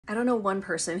I don't know one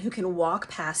person who can walk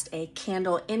past a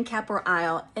candle end cap or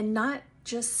aisle and not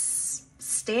just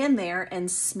stand there and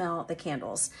smell the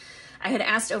candles. I had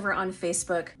asked over on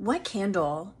Facebook, what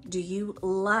candle do you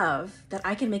love that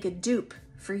I can make a dupe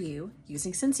for you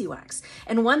using Scentsy wax?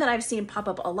 And one that I've seen pop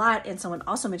up a lot, and someone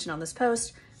also mentioned on this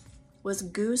post, was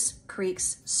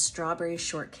GooseCreek's Strawberry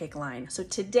Shortcake line. So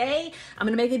today I'm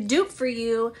gonna make a dupe for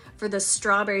you for the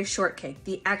Strawberry Shortcake,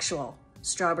 the actual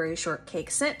Strawberry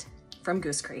Shortcake scent from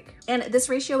GooseCreek. And this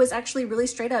ratio is actually really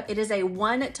straight up. It is a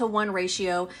 1-to-1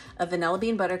 ratio of vanilla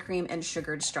bean buttercream and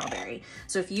sugared strawberry.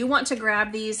 So if you want to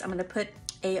grab these, I'm gonna put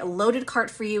a loaded cart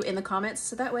for you in the comments.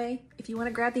 So that way, if you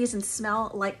wanna grab these and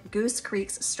smell like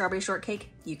GooseCreek's Strawberry Shortcake,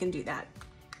 you can do that.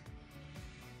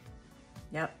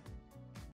 Yep.